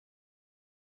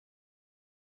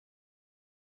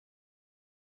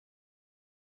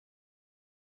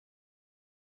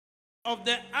of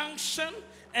the unction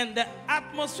and the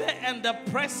atmosphere and the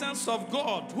presence of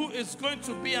God, who is going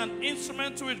to be an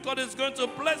instrument to it. God is going to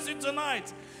bless you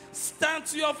tonight. Stand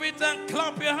to your feet and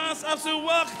clap your hands as we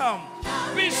welcome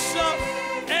Bishop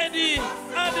Eddy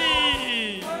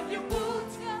Addy.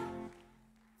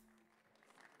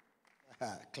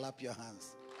 Clap your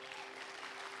hands.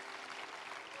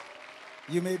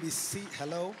 You may be seated.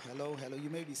 Hello, hello, hello. You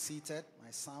may be seated.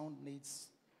 My sound needs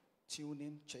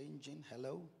tuning, changing.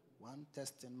 Hello. One,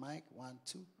 testing mic. 1,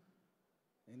 2.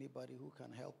 Anybody who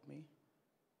can help me?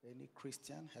 Any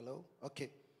Christian? Hello? Okay.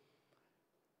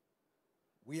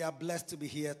 We are blessed to be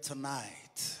here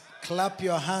tonight. Clap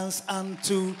your hands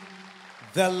unto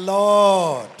the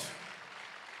Lord.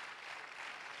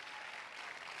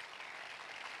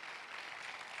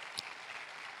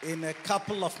 In a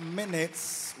couple of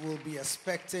minutes, we'll be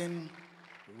expecting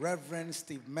Reverend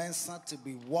Steve Mensah to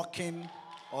be walking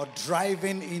or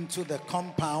driving into the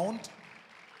compound.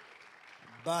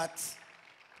 But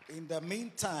in the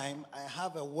meantime, I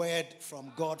have a word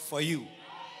from God for you.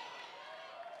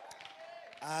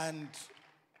 And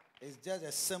it's just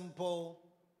a simple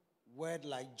word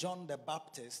like John the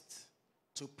Baptist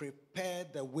to prepare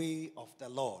the way of the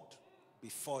Lord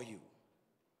before you.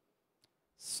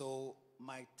 So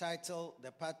my title,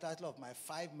 the title of my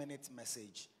 5-minute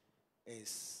message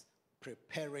is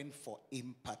Preparing for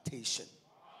Impactation.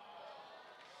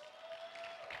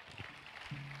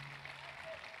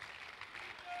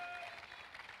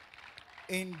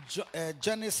 In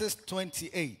Genesis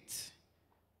 28,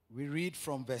 we read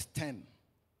from verse 10.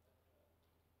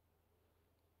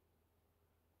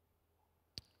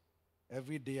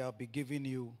 Every day I'll be giving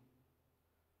you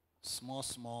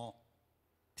small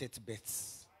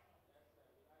tidbits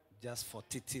just for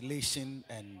titillation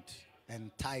and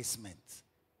enticement.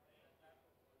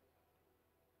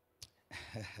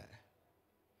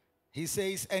 He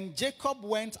says, and Jacob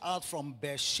went out from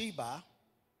Beersheba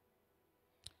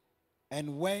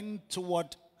and went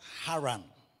toward Haran,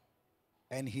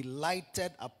 and he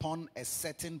lighted upon a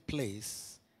certain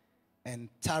place and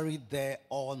tarried there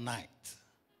all night,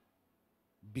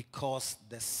 because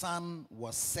the sun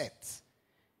was set.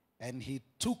 And he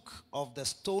took of the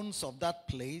stones of that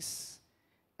place,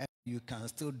 and you can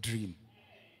still dream.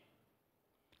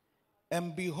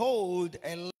 And behold,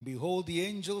 the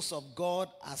angels of God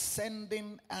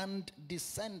ascending and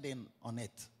descending on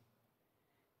it.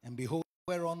 And behold,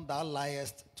 whereon thou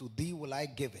liest, to thee will I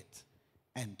give it,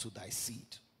 and to thy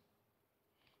seed.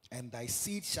 And thy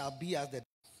seed shall be as the dove,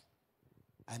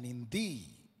 and in thee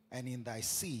and in thy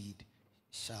seed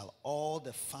shall all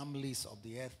the families of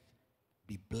the earth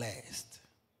be blessed.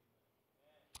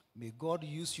 May God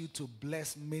use you to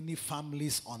bless many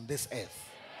families on this earth.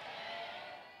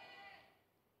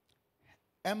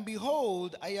 And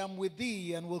behold, I am with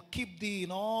thee, and will keep thee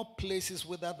in all places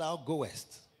whither thou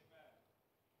goest,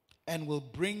 and will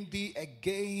bring thee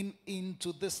again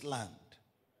into this land.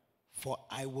 For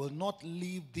I will not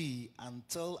leave thee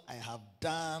until I have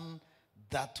done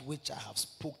that which I have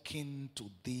spoken to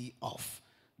thee of.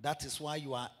 That is why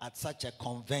you are at such a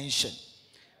convention.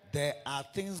 There are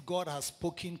things God has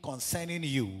spoken concerning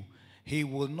you. He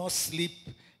will not sleep,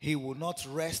 he will not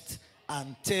rest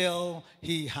until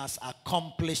he has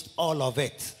accomplished all of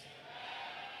it.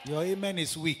 Your amen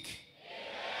is weak.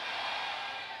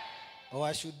 Or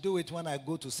I should do it when I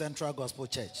go to Central Gospel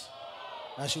Church.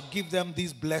 I should give them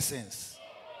these blessings.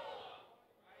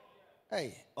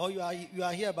 Hey, or you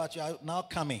are here, but you are now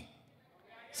coming.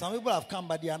 Some people have come,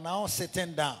 but they are now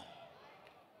sitting down.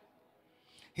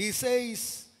 He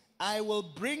says, I will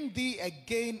bring thee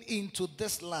again into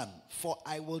this land, for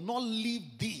I will not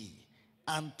leave thee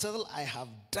until I have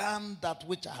done that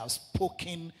which I have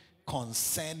spoken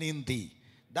concerning thee.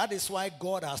 That is why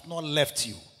God has not left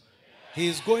you. He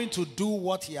is going to do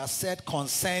what he has said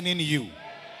concerning you.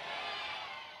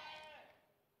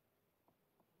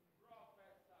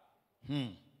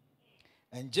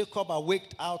 And Jacob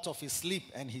awaked out of his sleep,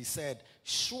 and he said,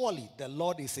 surely the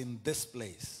Lord is in this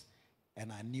place,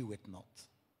 and I knew it not.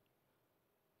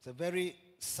 It's a very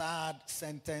sad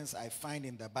sentence I find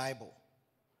in the Bible.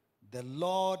 The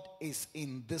Lord is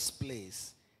in this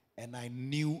place, and I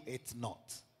knew it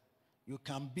not. You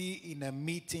can be in a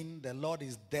meeting, the Lord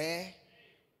is there,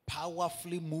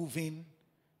 powerfully moving,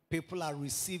 people are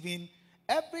receiving.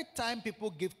 Every time people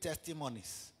give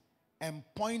testimonies and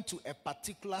point to a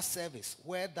particular service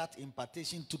where that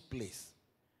impartation took place,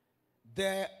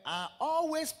 there are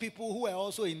always people who are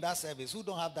also in that service who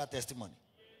don't have that testimony.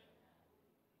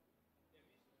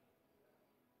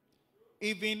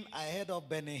 Even I heard of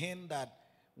Benehin that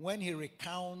when he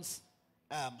recounts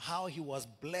how he was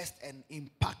blessed and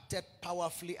impacted impacted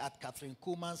powerfully at Catherine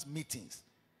Kuhlman's meetings.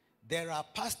 There are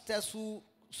pastors who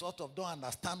sort of don't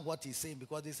understand what he's saying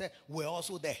because they say, we're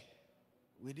also there.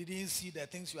 We didn't see the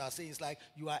things you are saying. It's like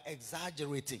you are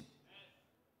exaggerating.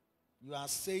 You are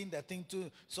saying the thing too,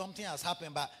 something has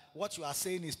happened, but what you are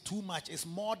saying is too much. It's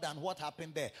more than what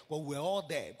happened there. Well, we're all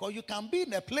there. Because you can be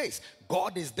in a place.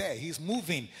 God is there. He's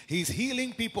moving. He's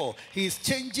healing people. He's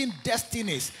changing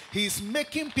destinies. He's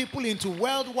making people into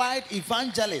worldwide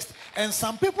evangelists. And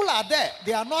some people are there.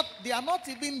 They are not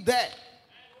even there.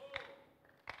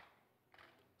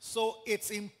 So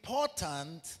it's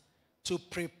important to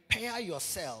prepare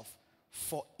yourself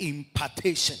for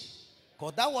impartation.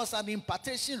 Because that was an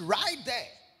impartation right there.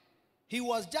 He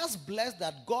was just blessed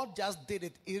that God just did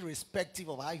it irrespective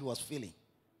of how he was feeling.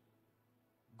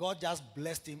 God just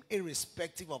blessed him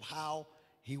irrespective of how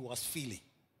he was feeling.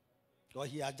 Because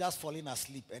he had just fallen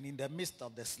asleep, and in the midst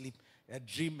of the sleep, a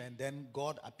dream, and then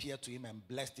God appeared to him and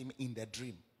blessed him in the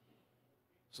dream.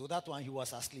 So that one, he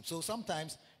was asleep. So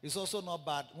sometimes it's also not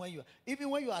bad even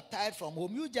when you are tired from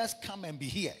home, you just come and be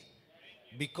here.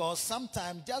 Because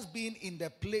sometimes just being in the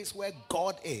place where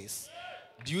God is,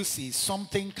 do you see,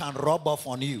 something can rub off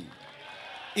on you.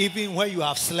 Even when you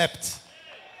have slept.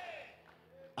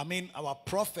 I mean, our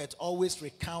prophet always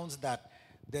recounts that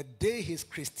the day his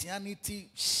Christianity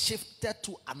shifted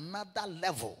to another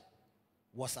level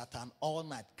was at an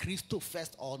all-night, Christo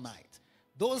Fest all night.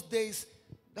 Those days,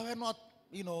 there were not,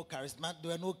 charismatic.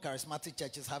 There were no charismatic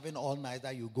churches having all night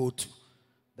that you go to.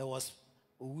 There was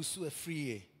Owusu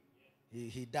Efriye.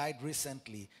 He died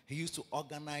recently. He used to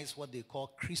organize what they call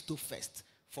Christo Fest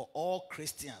for all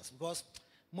Christians. Because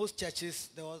most churches,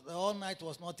 the all night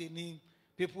was not any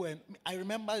people. And I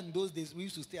remember in those days, we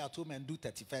used to stay at home and do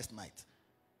 31st night.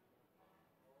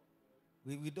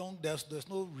 There's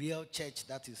no real church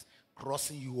that is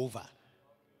crossing you over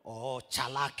or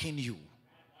chalaking you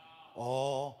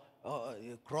or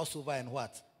crossover and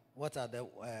what? What are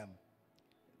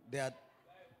they are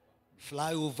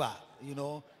flyover,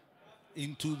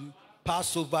 into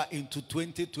Passover into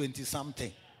 2020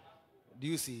 something. Do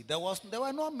you see? There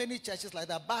were not many churches like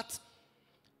that, but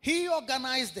he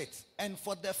organized it. And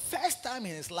for the first time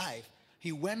in his life,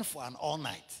 he went for an all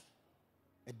night.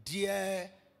 A dear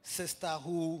sister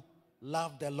who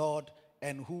loved the Lord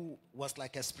and who was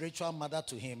like a spiritual mother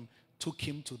to him took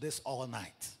him to this all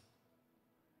night.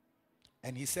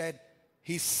 And he said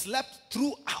he slept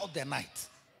throughout the night.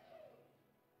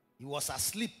 He was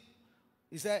asleep.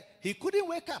 He said he couldn't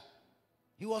wake up.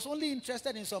 He was only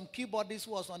interested in some keyboardist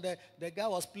who was on the guy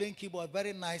was playing keyboard,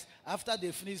 very nice. After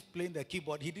they finished playing the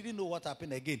keyboard, he didn't know what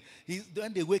happened again.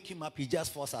 When they wake him up, he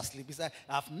just falls asleep. He said,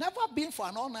 I've never been for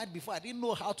an all night before. I didn't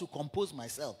know how to compose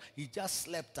myself. He just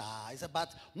slept. He said, but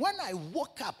when I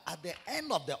woke up at the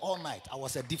end of the all night, I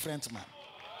was a different man.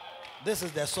 This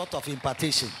is the sort of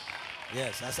impartation.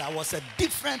 Yes, I said I was a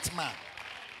different man.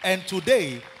 And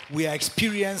today, we are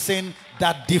experiencing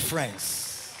that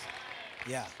difference.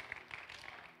 Yeah.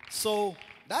 So,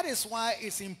 that is why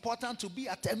it's important to be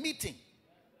at a meeting.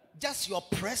 Just your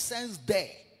presence there.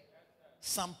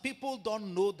 Some people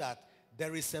don't know that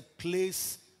there is a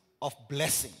place of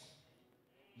blessing.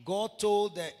 God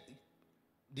told the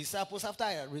disciples after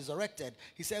I resurrected,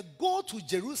 he said, go to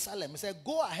Jerusalem. He said,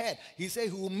 go ahead. He said,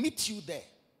 he will meet you there.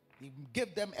 He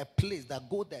gave them a place that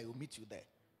go there, he will meet you there.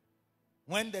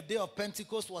 When the day of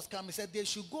Pentecost was coming, he said they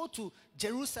should go to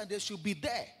Jerusalem, they should be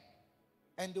there.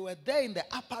 And they were there in the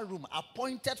upper room,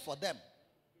 appointed for them.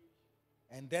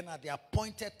 And then at the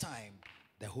appointed time,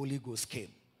 the Holy Ghost came.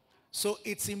 So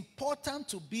it's important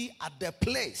to be at the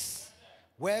place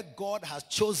where God has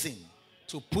chosen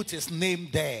to put his name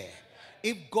there.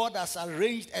 If God has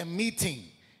arranged a meeting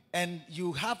and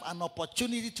you have an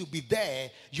opportunity to be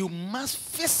there, you must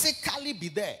physically be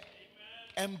there.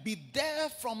 And be there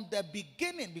from the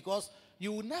beginning, because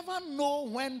you will never know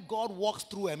when God walks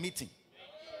through a meeting.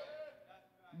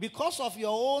 Because of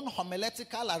your own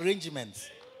homiletical arrangements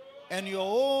and your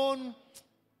own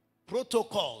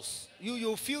protocols,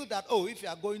 you feel that, if you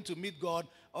are going to meet God,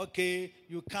 okay,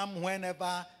 you come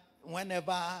whenever.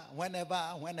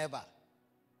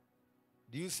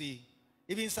 Do you see?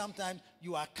 Even sometimes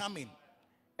you are coming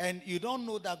and you don't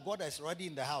know that God is already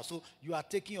in the house. So you are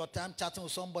taking your time chatting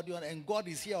with somebody and God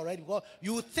is here already.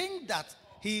 You think that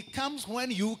he comes when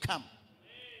you come.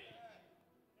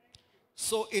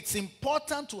 So it's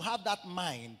important to have that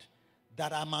mind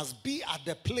that I must be at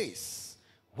the place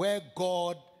where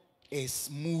God is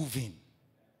moving.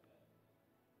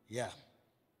 Yeah.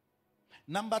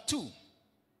 Number 2.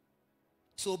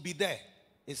 So be there.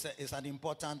 It's an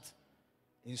important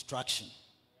instruction.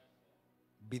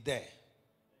 Be there.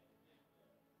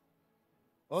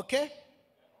 Okay?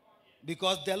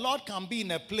 Because the Lord can be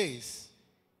in a place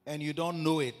and you don't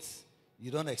know it.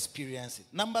 You don't experience it.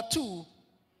 Number 2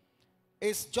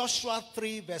 is Joshua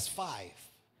 3 verse 5.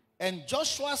 And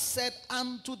Joshua said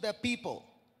unto the people,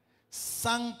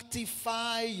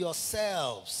 sanctify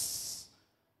yourselves,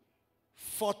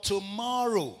 for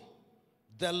tomorrow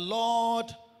the Lord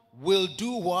will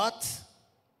do what?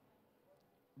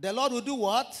 The Lord will do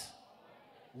what?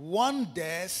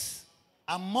 Wonders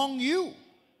among you.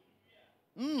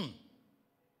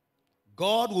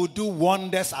 God will do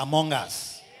wonders among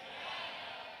us.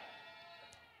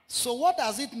 So what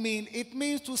does it mean? It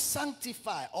means to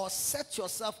sanctify or set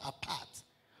yourself apart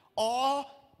or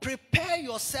prepare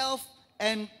yourself,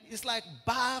 and it's like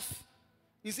bath.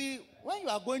 You see, when you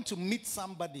are going to meet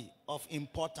somebody of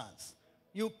importance,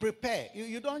 you prepare.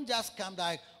 You don't just come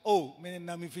like, oh,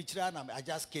 I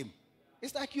just came.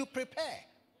 It's like you prepare.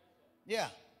 Yeah.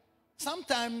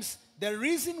 Sometimes the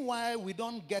reason why we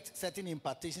don't get certain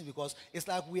impartations because it's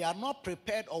like we are not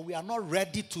prepared or we are not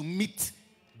ready to meet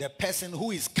the person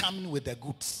who is coming with the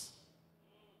goods.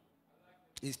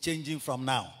 It's changing from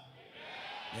now.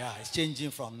 Yeah, it's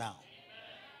changing from now.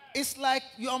 It's like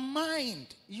your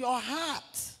mind, your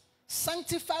heart.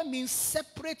 Sanctify means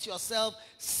separate yourself,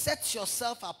 set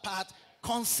yourself apart,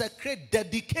 consecrate,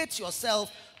 dedicate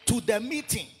yourself to the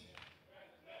meeting.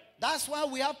 That's why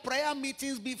we have prayer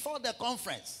meetings before the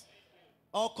conference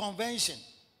or convention.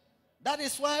 That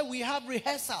is why we have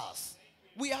rehearsals.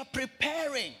 We are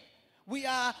preparing. We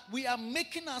are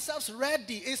making ourselves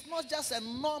ready. It's not just a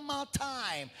normal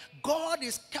time. God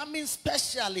is coming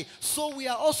specially. So we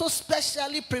are also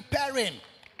specially preparing.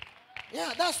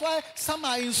 Yeah, that's why some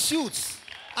are in suits.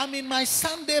 I'm in my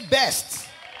Sunday best.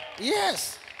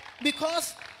 Yes.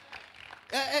 Because,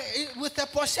 with a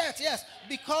pochette, yes.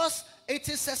 Because it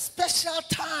is a special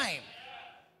time.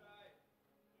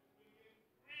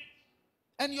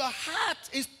 And your heart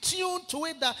is tuned to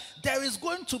it that there is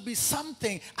going to be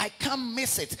something. I can't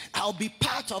miss it. I'll be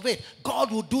part of it. God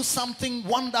will do something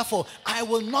wonderful. I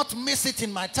will not miss it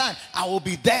in my time. I will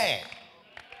be there.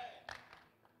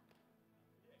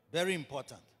 Very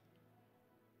important.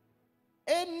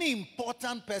 Any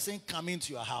important person coming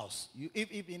to your house,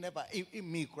 if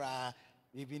me cry,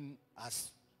 even as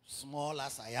small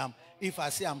as I am, if I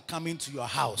say I'm coming to your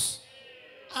house,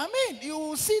 I mean, you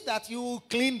will see that you will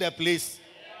clean the place.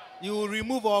 You will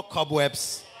remove all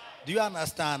cobwebs. Do you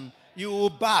understand? You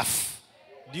will bath.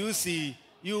 Do you see?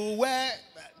 You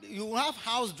have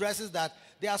house dresses that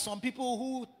there are some people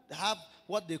who have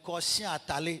what they call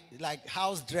shiatale, like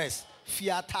house dress,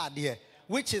 fiata,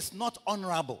 which is not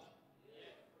honorable.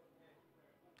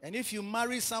 And if you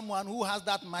marry someone who has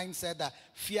that mindset that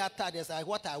fiata, there's like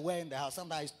what I wear in the house,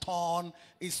 sometimes torn,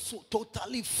 is so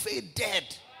totally faded.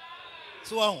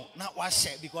 So not wash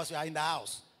it because you are in the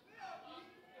house.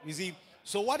 You see,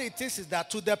 so what it is that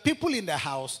to the people in the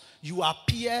house, you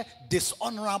appear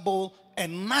dishonorable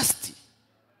and nasty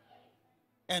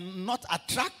and not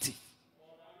attractive.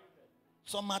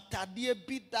 So matadie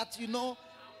beat that,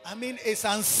 I mean, it's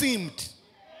unseamed.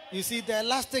 You see, the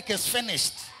elastic is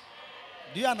finished.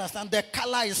 Do you understand? The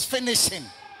color is finishing.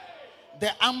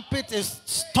 The armpit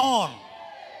is torn.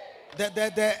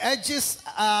 The edges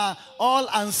are all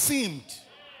unseamed.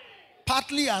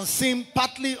 Partly unseamed,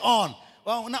 partly on.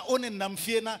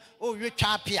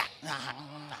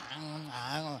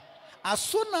 As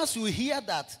soon as you hear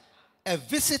that a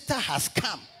visitor has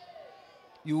come,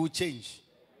 you will change.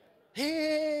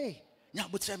 Hey,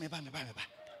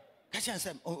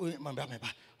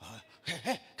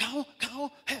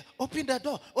 open the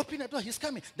door, he's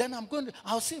coming. Then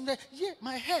I'll see him there. Yeah,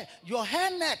 my hair, your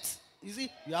hairnet. You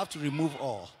see, you have to remove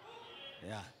all.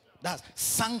 Yeah, that's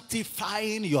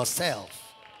sanctifying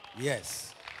yourself. Yes.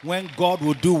 When God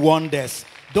will do wonders,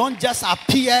 don't just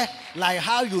appear like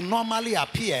how you normally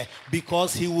appear,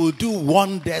 because he will do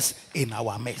wonders in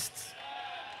our midst.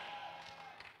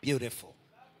 Beautiful.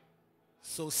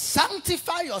 So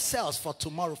sanctify yourselves for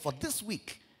tomorrow, for this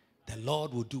week. The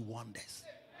Lord will do wonders.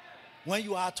 When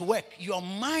you are at work, your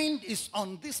mind is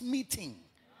on this meeting.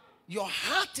 Your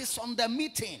heart is on the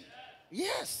meeting.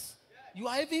 Yes. You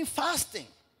are even fasting.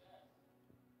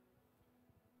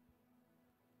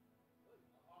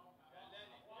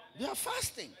 You are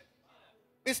fasting.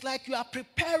 It's like you are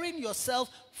preparing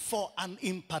yourself for an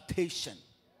impartation.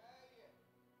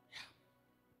 Yeah.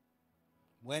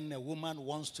 When a woman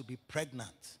wants to be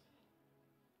pregnant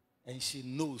and she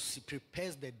knows, she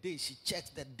prepares the date, she checks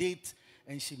the date,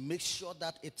 and she makes sure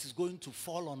that it is going to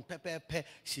fall on pepper.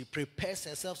 She prepares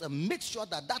herself and makes sure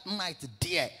that that night,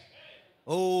 dear,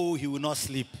 he will not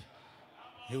sleep.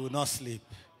 He will not sleep.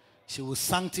 She will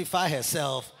sanctify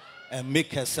herself and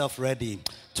make herself ready.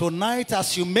 Tonight,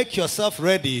 as you make yourself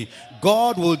ready,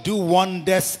 God will do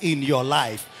wonders in your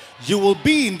life. You will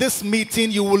be in this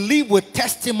meeting, you will leave with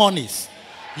testimonies.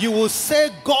 You will say,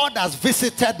 God has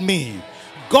visited me,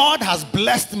 God has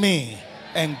blessed me,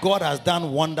 and God has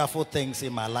done wonderful things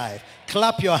in my life.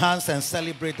 Clap your hands and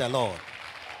celebrate the Lord.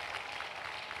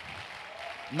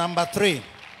 Number 3,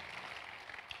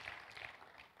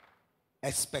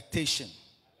 expectation.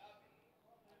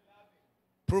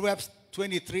 Proverbs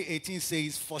 23:18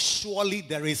 says, for surely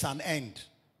there is an end,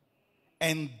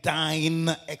 and thine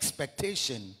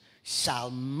expectation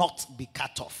shall not be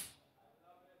cut off.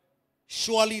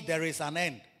 Surely there is an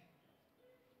end.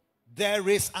 There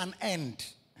is an end.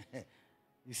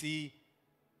 You see,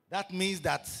 that means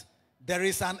that there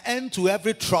is an end to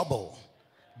every trouble.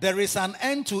 There is an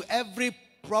end to every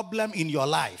problem in your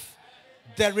life.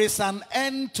 There is an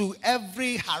end to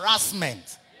every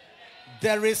harassment.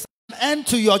 There is an end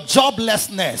to your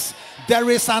joblessness. There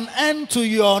is an end to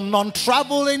your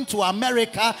non-traveling to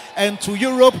America and to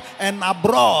Europe and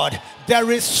abroad.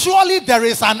 Surely there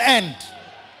is an end.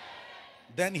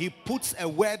 Then he puts a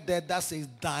word there that says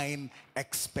thine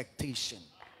expectation.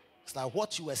 It's like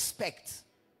what you expect.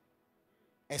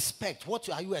 What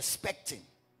are you expecting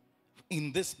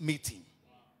in this meeting?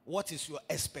 What is your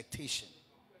expectation?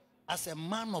 As a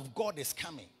man of God is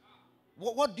coming,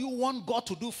 what do you want God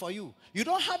to do for you? You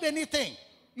don't have anything.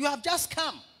 You have just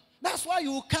come. That's why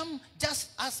you come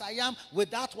just as I am,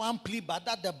 without one plea, but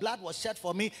that the blood was shed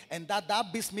for me, and that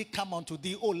bids me come unto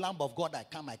thee, O Lamb of God, I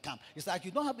come. It's like you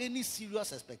don't have any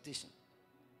serious expectation.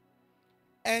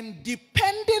 And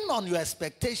depending on your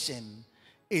expectation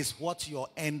is what your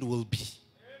end will be.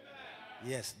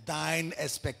 Yes, thine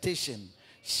expectation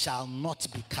shall not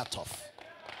be cut off.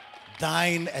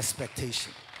 Thine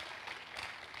expectation.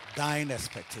 Thine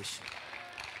expectation.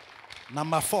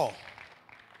 Number 4,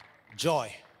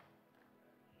 joy.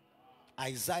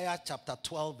 Isaiah chapter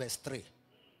 12 verse 3.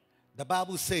 The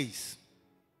Bible says,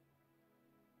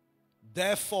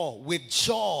 therefore with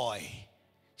joy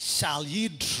shall ye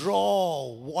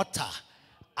draw water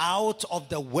out of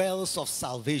the wells of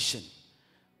salvation.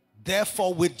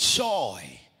 Therefore with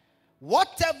joy,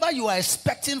 whatever you are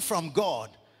expecting from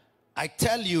God, I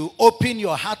tell you, open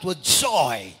your heart with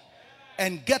joy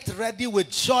and get ready with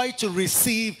joy to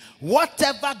receive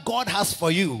whatever God has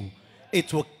for you.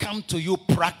 It will come to you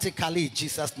practically in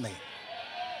Jesus' name.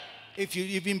 If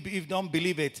you don't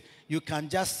believe it, you can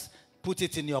just put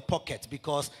it in your pocket,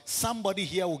 because somebody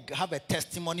here will have a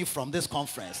testimony from this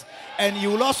conference. And you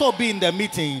will also be in the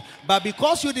meeting, but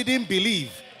because you didn't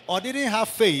believe or didn't have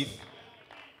faith,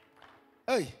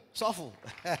 hey, suffer.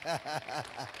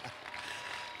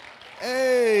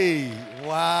 Hey,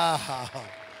 wow.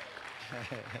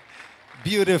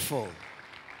 Beautiful.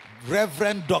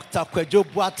 Reverend Dr. Kwejo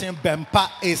Boateng Bempa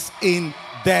is in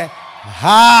the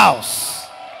house.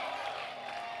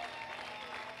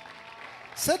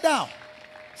 Sit down.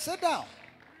 Sit down.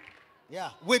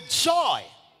 Yeah. With joy,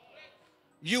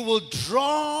 you will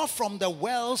draw from the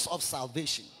wells of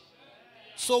salvation.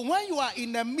 So when you are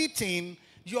in a meeting,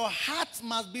 your heart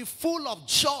must be full of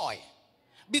joy.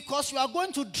 Because you are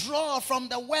going to draw from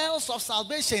the wells of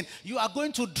salvation. You are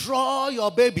going to draw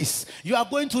your babies. You are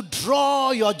going to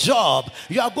draw your job.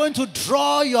 You are going to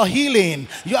draw your healing.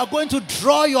 You are going to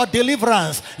draw your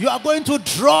deliverance. You are going to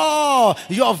draw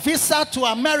your visa to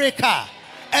America.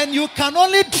 And you can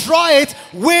only draw it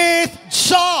with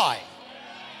joy.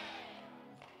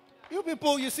 You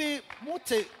people, you see,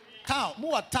 town,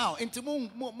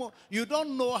 you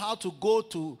don't know how to go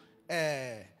to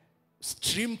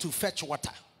stream to fetch water,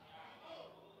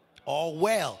 or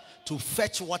well to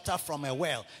fetch water from a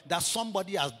well. That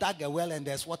somebody has dug a well and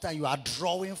there's water and you are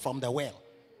drawing from the well.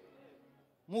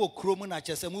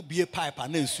 Pipe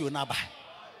and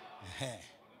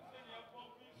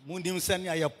Mundim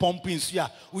senya ya pump insu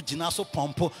ujina so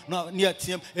pompo na near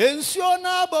team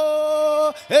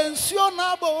ensionabo.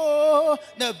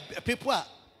 The people are,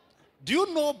 do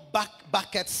you know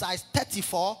bucket size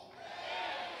 34?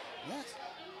 Yes.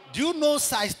 Do you know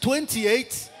size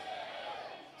 28?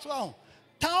 So,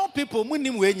 town people, do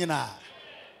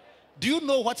you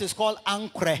know what is called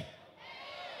Accra?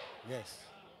 Yes.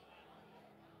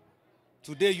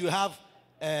 Today you have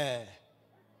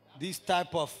this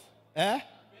type of,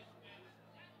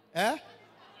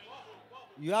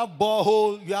 you have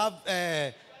borehole, you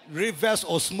have reverse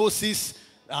osmosis.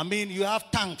 I mean, you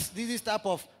have tanks. This is type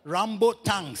of Rambo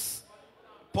tanks,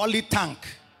 poly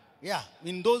tank. Yeah,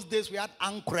 in those days we had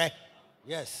Accra.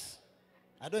 Yes.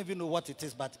 I don't even know what it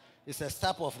is, but it's a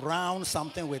type of round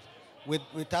something with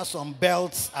some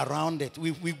belts around it.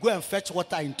 We go and fetch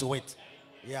water into it.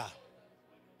 Yeah.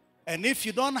 And if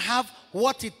you don't have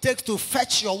what it takes to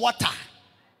fetch your water,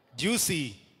 do you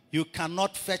see? You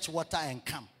cannot fetch water and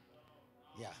come.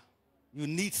 Yeah. You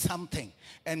need something.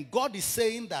 And God is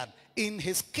saying that in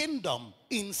his kingdom,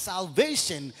 in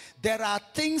salvation, there are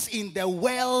things in the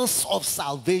wells of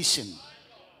salvation.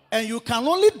 And you can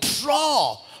only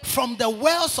draw from the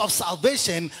wells of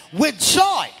salvation with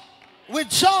joy. With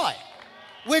joy.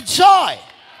 With joy.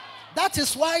 That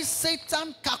is why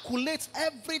Satan calculates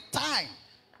every time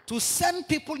to send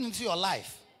people into your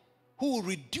life who will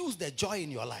reduce the joy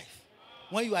in your life.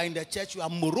 When you are in the church, you are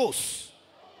morose.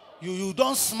 You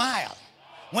don't smile.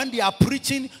 When they are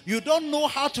preaching, you don't know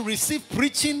how to receive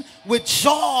preaching with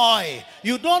joy.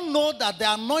 You don't know that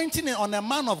the anointing on a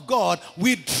man of God,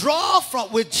 we draw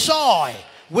from with joy.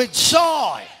 With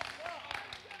joy.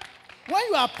 When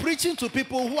you are preaching to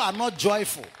people who are not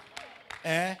joyful,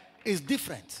 it's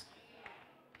different.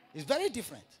 It's very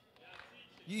different.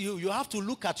 You have to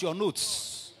look at your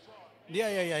notes.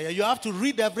 Yeah. You have to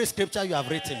read every scripture you have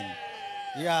written.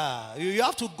 Yeah. You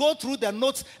have to go through the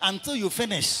notes until you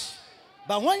finish.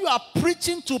 But when you are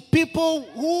preaching to people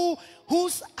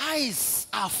whose eyes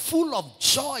are full of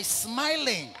joy,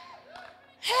 smiling,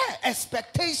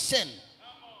 expectation,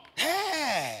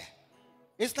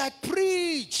 it's like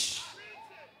preach.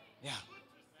 Yeah.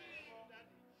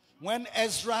 When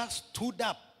Ezra stood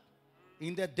up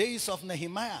in the days of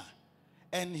Nehemiah,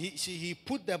 and he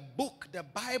put the book, the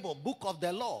Bible, book of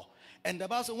the law, and the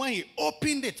Bible said when he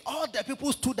opened it, all the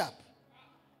people stood up.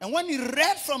 And when he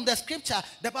read from the scripture,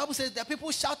 the Bible says the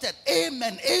people shouted,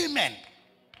 Amen, Amen,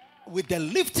 with the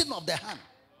lifting of the hand.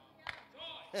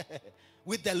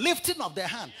 With the lifting of the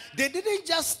hand. They didn't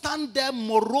just stand there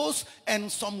morose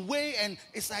and some way, and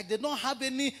it's like they don't have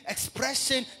any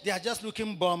expression. They are just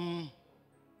looking bum.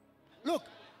 Look,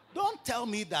 don't tell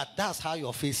me that that's how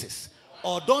your face is.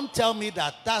 Or don't tell me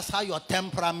that that's how your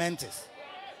temperament is.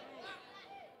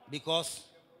 Because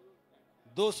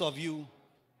those of you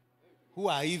who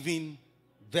are even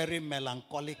very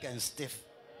melancholic and stiff,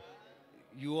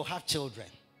 you will have children.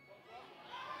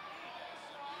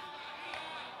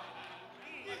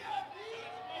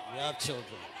 You have children.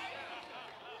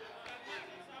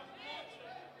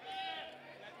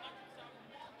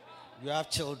 You have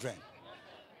children.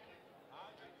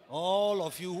 All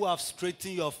of you who have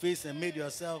straightened your face and made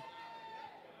yourself,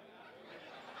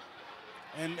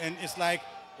 and it's like,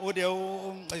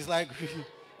 it's like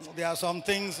there are some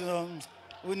things.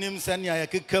 Unim senya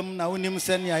kikam na unim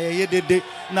senya yedede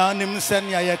na unim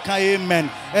senya kai amen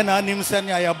and unim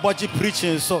senya body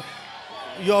preaching. So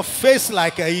your face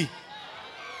like a.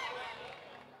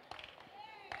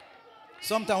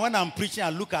 Sometimes when I'm preaching,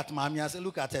 I look at mommy. I say,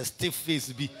 look at her stiff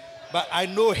face, but I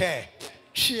know her.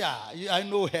 I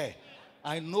know her.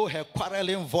 I know her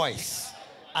quarreling voice.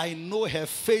 I know her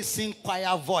facing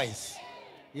choir voice.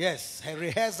 Yes, her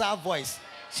rehearsal voice.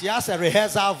 She has a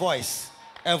rehearsal voice.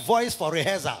 A voice for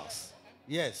rehearsals.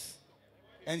 Yes.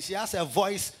 And she has a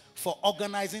voice for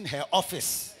organizing her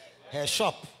office, her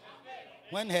shop.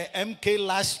 When her MK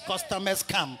Lash customers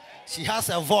come, she has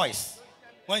a voice.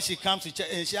 When she comes to church,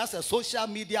 and she has a social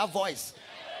media voice.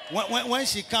 When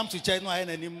she comes to church,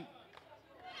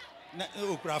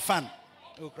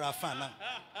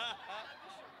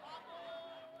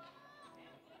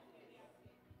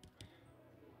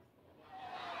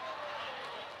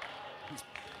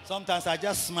 sometimes I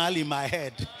just smile in my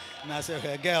head and I say,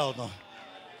 hey, girl, no.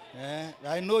 Yeah,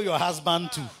 I know your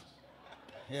husband too.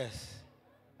 Yes,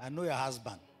 I know your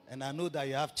husband, and I know that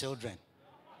you have children.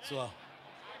 So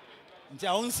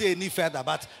I won't say any further,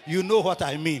 but you know what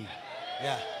I mean.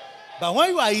 Yeah. But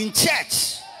when you are in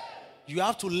church, you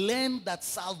have to learn that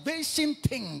salvation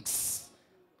things,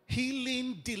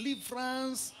 healing,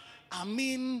 deliverance,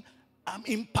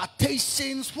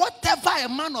 impartations, whatever a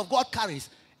man of God carries,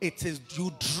 it is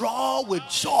you draw with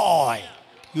joy.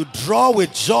 You draw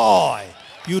with joy.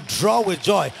 You draw with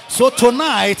joy. So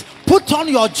tonight, put on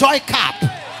your joy cap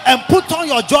and put on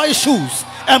your joy shoes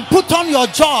and put on your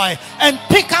joy and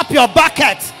pick up your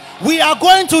bucket. We are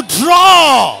going to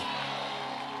draw.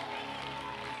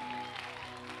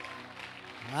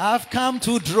 I've come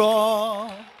to draw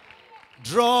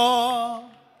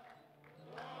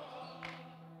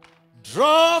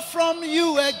from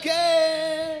you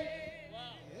again.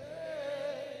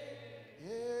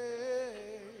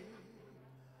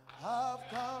 I've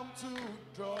come to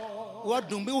draw. What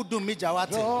do me,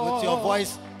 Jawati, with your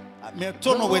voice? Me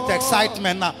turn with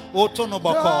excitement now. Oh, turn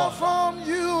Draw from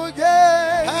you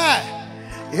again.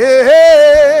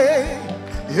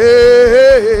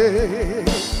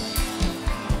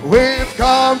 We've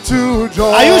come to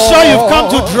draw. Are you sure you've come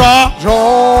to draw?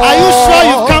 Draw. Are you sure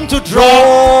you've come to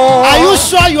draw? Are you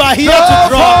sure sure you are here draw to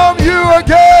draw. from you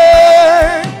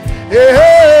again.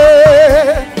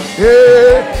 Yeah,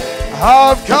 yeah.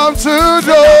 I've come to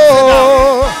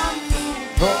draw.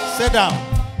 Sit down.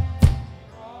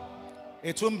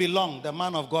 It won't be long. The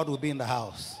man of God will be in the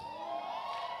house.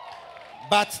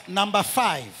 But number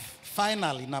 5.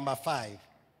 Finally, number 5.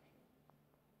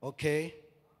 Okay.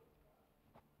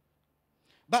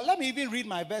 But let me even read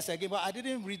my verse again. But I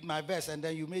didn't read my verse, and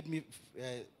then you made me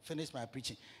finish my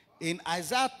preaching. In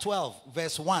Isaiah 12,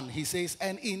 verse 1, he says,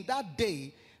 and in that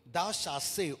day thou shalt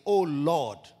say, O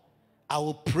Lord, I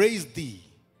will praise thee.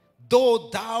 Though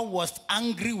thou wast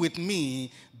angry with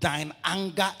me, thine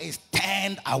anger is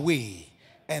turned away,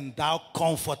 and thou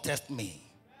comfortest me.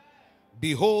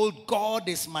 Behold, God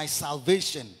is my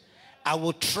salvation. I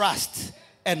will trust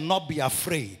and not be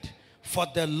afraid. For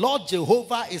the Lord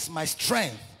Jehovah is my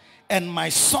strength and my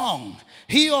song.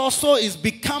 He also is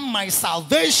become my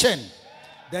salvation.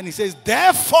 Then he says,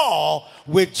 therefore,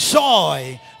 with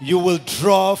joy, you will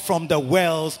draw from the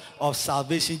wells of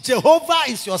salvation. Jehovah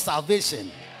is your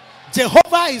salvation.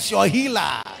 Jehovah is your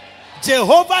healer.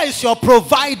 Jehovah is your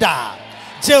provider.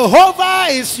 Jehovah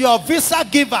is your visa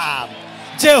giver.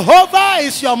 Jehovah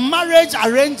is your marriage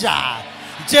arranger.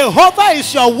 Jehovah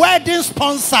is your wedding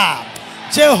sponsor.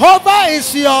 Jehovah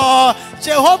is your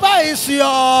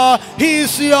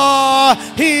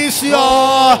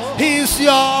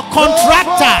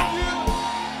contractor.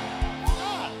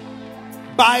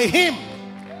 By him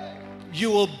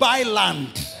you will buy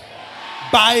land.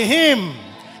 By him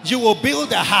you will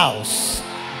build a house.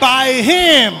 By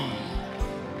him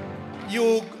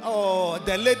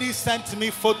the lady sent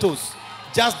me photos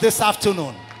just this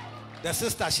afternoon. The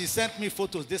sister, she sent me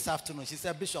photos this afternoon. She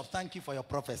said, Bishop, thank you for your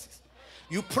prophecies.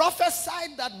 You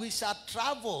prophesied that we shall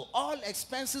travel, all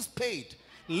expenses paid,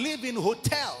 live in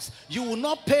hotels. You will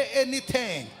not pay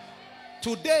anything.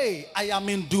 Today, I am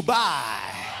in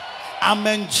Dubai. I'm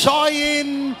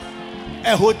enjoying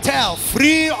a hotel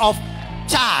free of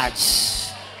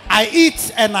charge. I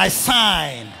eat and I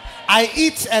sign. I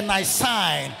eat and I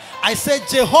sign. I said,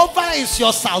 Jehovah is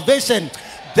your salvation.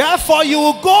 Therefore, you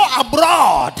will go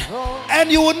abroad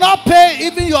and you will not pay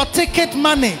even your ticket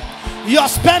money, your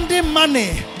spending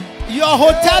money, your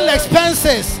hotel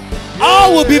expenses.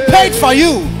 All will be paid for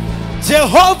you.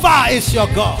 Jehovah is your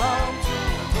God.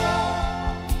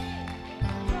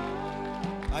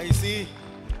 I see,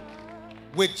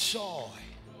 with joy.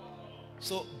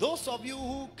 So those of you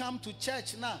who come to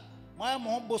church now,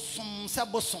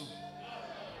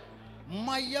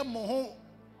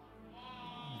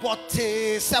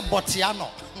 bote se botiano.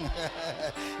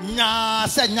 Nya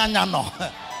se nyanya no.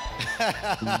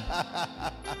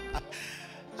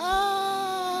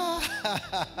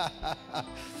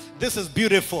 This is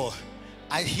beautiful.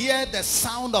 I hear the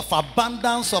sound of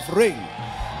abundance of rain.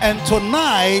 And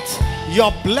tonight,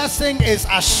 your blessing is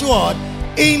assured.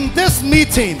 In this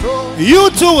meeting, you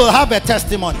too will have a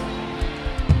testimony.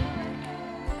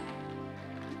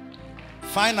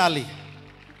 Finally,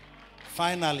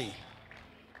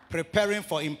 preparing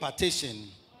for impartation,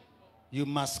 you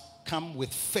must come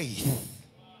with faith.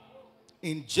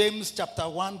 In James chapter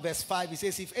 1 verse 5, it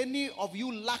says, if any of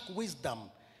you lack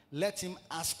wisdom, let him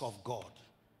ask of God.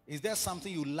 Is there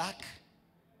something you lack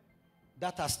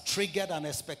that has triggered an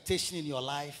expectation in your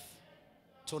life?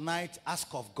 Tonight, ask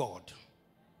of God.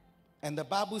 And the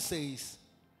Bible says,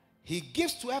 he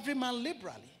gives to every man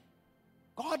liberally.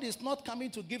 God is not coming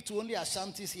to give to only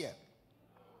Ashantis here.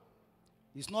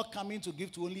 He's not coming to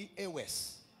give to only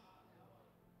Ewes.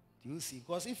 Do you see?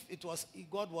 Because if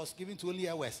God was giving to only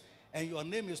Ewes, and your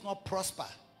name is not Prosper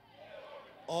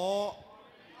or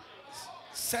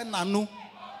Senanu,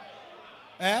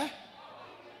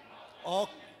 or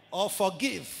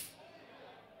Forgive,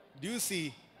 do you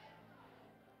see?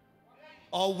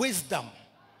 Or Wisdom,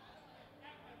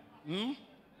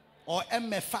 or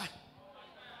Emefa,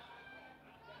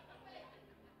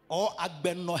 or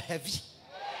Agbeno Heavy,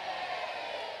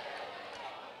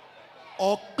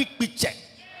 or Pikpiche,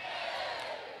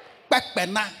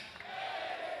 Pekpena,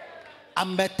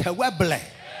 Ameteweble.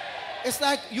 It's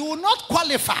like you will not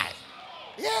qualify.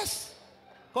 Yes.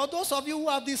 For those of you who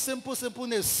have this simple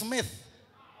names, Smith,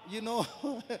 you know,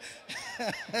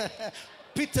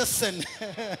 Peterson,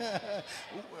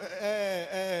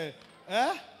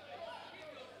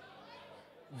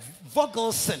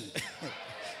 Vogelson,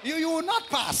 you will not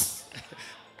pass.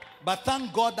 But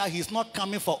thank God that he's not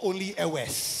coming for only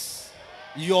Ewes.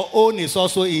 Your own is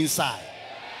also inside.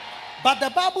 But the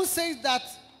Bible says that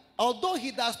although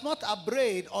he does not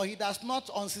upbraid, or he does not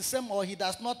unsystem, or he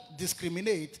does not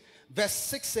discriminate, verse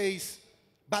 6 says,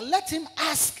 but let him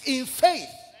ask in faith,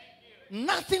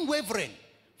 nothing wavering.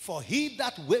 For he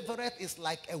that wavereth is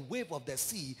like a wave of the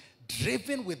sea,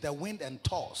 driven with the wind and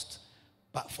tossed.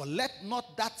 But for let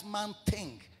not that man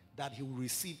think that he will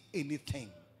receive anything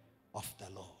of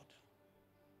the Lord.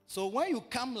 So when you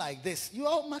come like this, you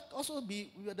must also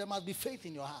there must be faith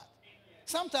in your heart.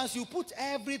 Sometimes you put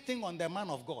everything on the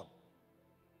man of God.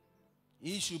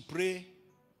 He should pray.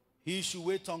 He should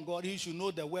wait on God. He should know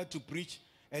the word to preach.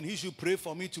 And he should pray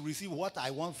for me to receive what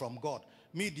I want from God.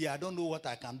 Me, dear, I don't know what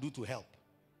I can do to help.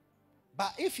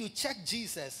 But if you check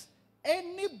Jesus,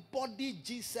 anybody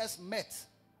Jesus met,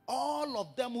 all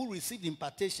of them who received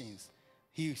impartations,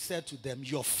 he said to them,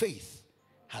 your faith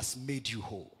has made you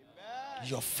whole. Amen.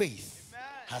 Your faith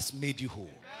has made you whole.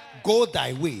 Amen. Go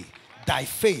thy way. Thy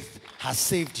faith has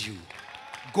saved you.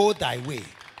 Go thy way.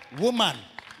 Woman,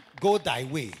 go thy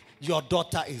way. Your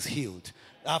daughter is healed.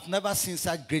 I've never seen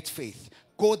such great faith.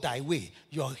 Go thy way.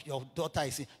 Your daughter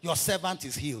is healed. Your servant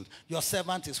is healed. Your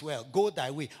servant is well. Go thy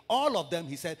way. All of them,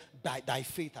 he said, thy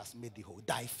faith has made thee whole.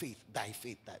 Thy faith, thy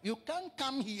faith. You can't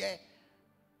come here,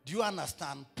 do you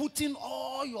understand, putting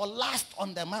all your last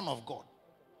on the man of God.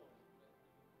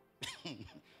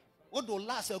 What do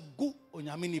last a go on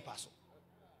your mini paso?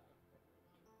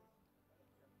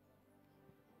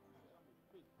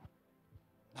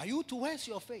 Now you to where's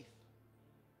your faith?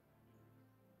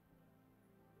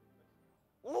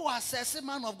 Who assess a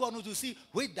man of God to see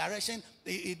which direction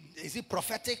is it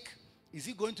prophetic? Is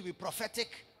he going to be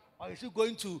prophetic? Or is he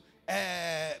going to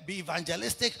be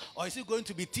evangelistic? Or is he going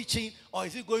to be teaching? Or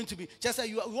is he going to be just say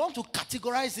you want to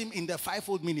categorize him in the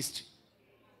fivefold ministry?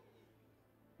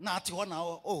 Now, I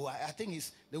think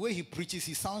the way he preaches,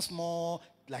 he sounds more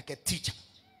like a teacher.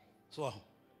 So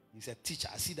he's a teacher.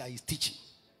 I see that he's teaching.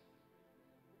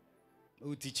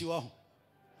 Who teach you? Are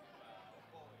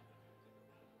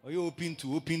you open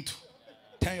to?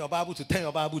 Turn your Bible to.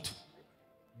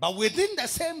 But within the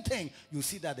same thing, you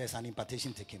see that there's an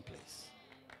impartation taking place.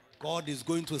 God is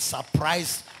going to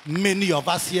surprise many of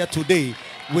us here today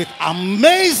with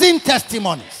amazing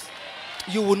testimonies.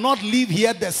 You will not leave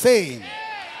here the same.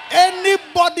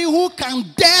 Anybody who can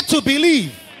dare to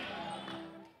believe,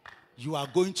 you are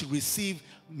going to receive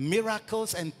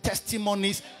miracles and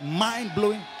testimonies,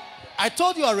 mind-blowing. I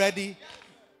told you already,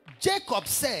 Jacob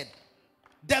said,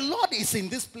 the Lord is in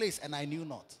this place and I knew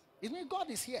not. It means God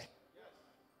is here.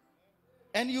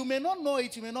 And you may not know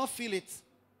it, you may not feel it.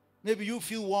 Maybe you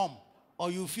feel warm,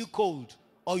 or you feel cold,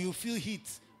 or you feel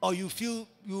heat, or you feel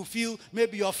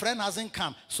maybe your friend hasn't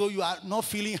come, so you are not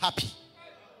feeling happy.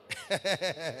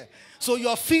 So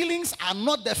your feelings are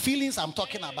not the feelings I'm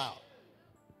talking about.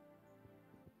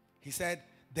 He said,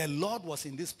 the Lord was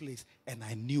in this place and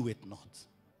I knew it not.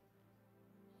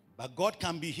 But God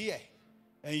can be here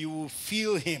and you will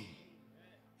feel him.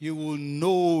 You will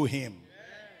know him.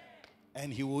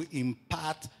 And he will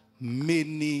impart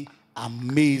many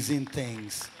amazing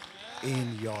things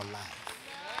in your life.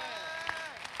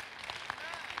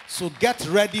 So get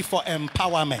ready for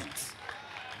empowerment.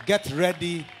 Get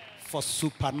ready for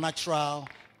supernatural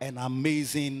and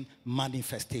amazing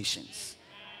manifestations.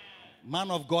 Man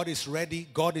of God is ready.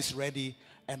 God is ready.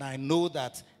 And I know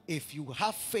that if you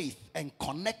have faith and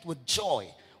connect with joy,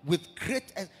 with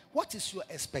great, what is your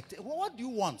expectation? What do you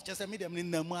want? Just have you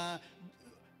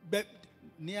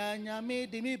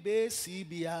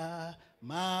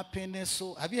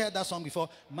heard that song before?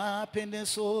 Ma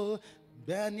peneso,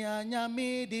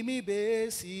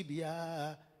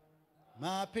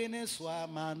 ma peneswa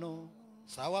mano.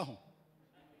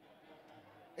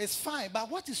 It's fine, but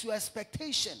what is your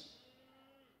expectation?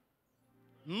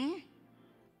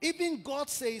 Even God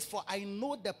says, for I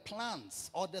know the plans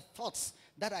or the thoughts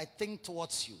that I think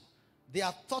towards you. They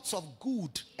are thoughts of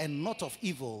good and not of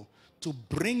evil, to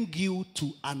bring you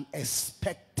to an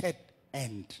expected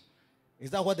end.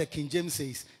 Is that what the King James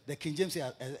says? The King James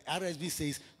says, RSV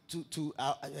says,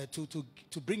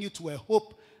 to bring you to a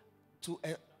hope,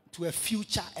 to a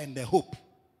future and a hope.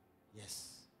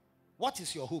 Yes. What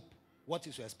is your hope? What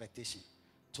is your expectation?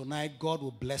 Tonight, God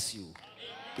will bless you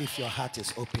if your heart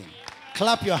is open.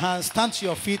 Clap your hands, stand to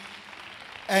your feet,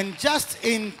 and just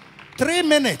in 3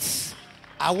 minutes,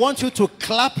 I want you to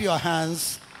clap your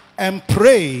hands and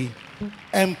pray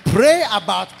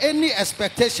about any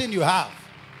expectation you have.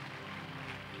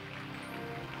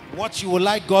 What you would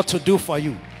like God to do for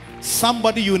you.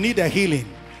 Somebody, you need a healing.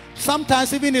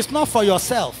 Sometimes even it's not for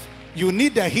yourself. You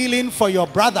need a healing for your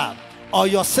brother or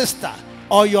your sister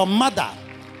or your mother.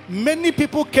 Many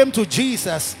people came to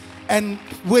Jesus and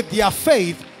with their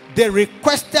faith, they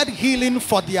requested healing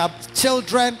for their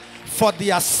children, for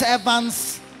their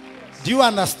servants. Do you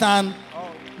understand?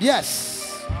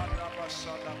 Yes.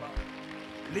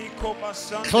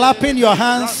 clapping your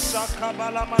hands,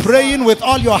 praying with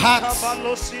all your heart.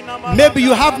 Maybe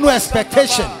you have no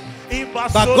expectation,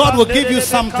 but God will give you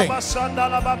something.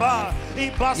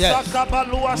 Yes.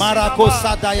 Marako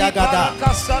Sadayagada.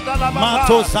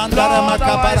 Mato Sandara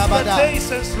Makabarabada.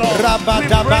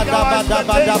 Rabada Bada Bada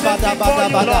Bada Bada Bada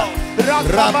Bada.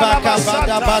 Rabaka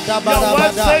Bada Bada Bada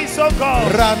Bada.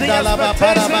 Randala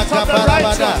Babarabaka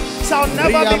Barabada. Shall never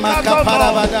be cut off.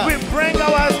 We bring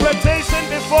our expectation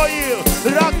before you.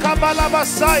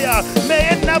 Rakabalabasaya. May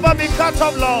it never be cut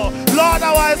off, Lord. Lord,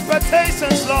 our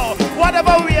expectations, Lord.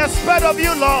 Whatever we expect of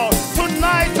you, Lord.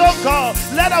 Tonight, oh God,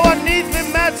 let our needs be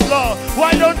met, Lord.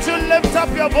 Why don't you lift up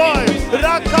your voice?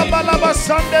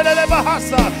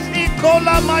 Rakabalabashandelebahasa.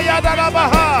 Ikola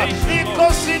Mayadarabaha.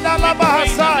 Ikosida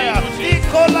Labahasaya.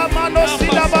 Ikola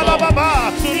Manosida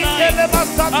Balababa.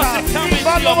 Ikelebasata.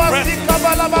 Ibalowasika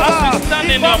Balababa. Stand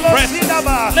in your presence.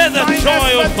 Let the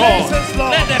joy of God,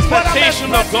 let the expectation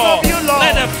of God,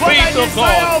 let the faith of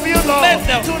God, let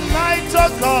the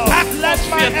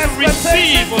atmosphere to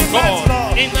receive of God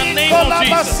in the name of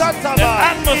Jesus. The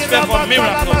atmosphere for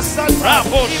miracles.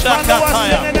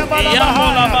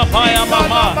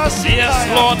 Yes,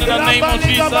 Lord, in the name of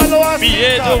Jesus.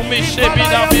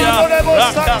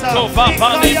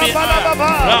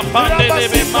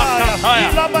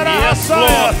 Yes,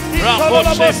 Lord.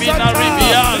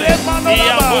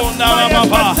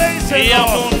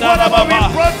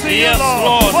 Yes,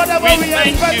 Lord, we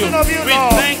thank you. We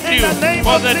thank you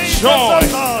for the joy,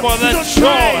 for the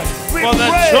joy, for the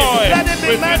joy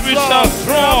with which we shall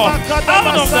draw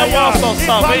out of the walls of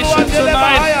salvation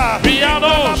tonight.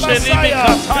 Riano Shelimi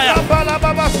Kataya,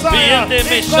 Biende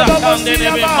Meshakande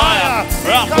Nebemaya,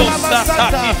 Rapo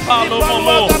Sataki Palomomo,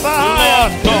 Lord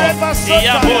God,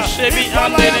 Iabo Shebi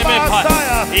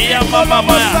Andenemepaya,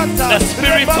 Iamamamaya, the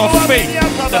spirit of faith,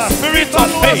 the spirit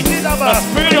of faith, the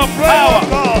spirit of power,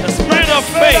 the spirit of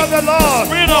faith, the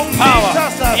spirit of power.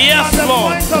 Yes,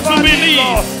 Lord, to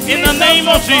believe in the name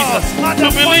of Jesus, to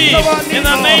believe in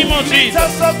the name of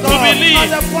Jesus, to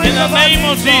believe in the name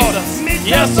of Jesus.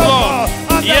 Yes, Lord.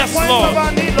 Yes, Lord.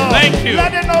 Thank you.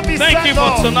 Thank you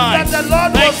for tonight.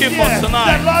 Thank you for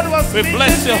tonight. We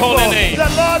bless your holy name.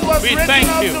 We thank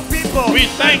you. We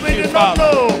thank you,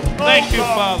 Father. Thank you,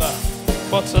 Father,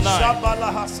 for tonight.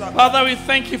 Father, we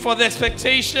thank you for the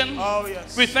expectation.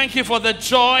 We thank you for the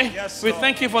joy. We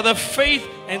thank you for the faith.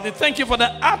 And we thank you for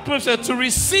the atmosphere to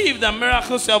receive the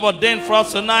miracles you have ordained for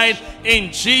us tonight.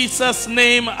 In Jesus'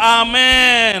 name,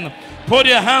 amen. Put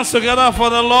your hands together for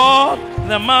the Lord.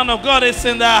 The man of God is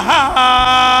in the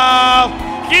house.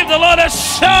 Give the Lord a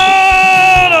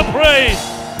shout of praise.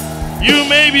 You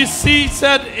may be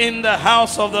seated in the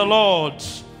house of the Lord.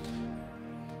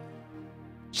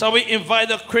 Shall we invite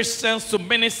the Christians to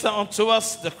minister unto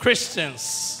us? The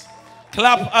Christians.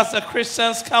 Clap as the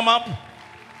Christians come up.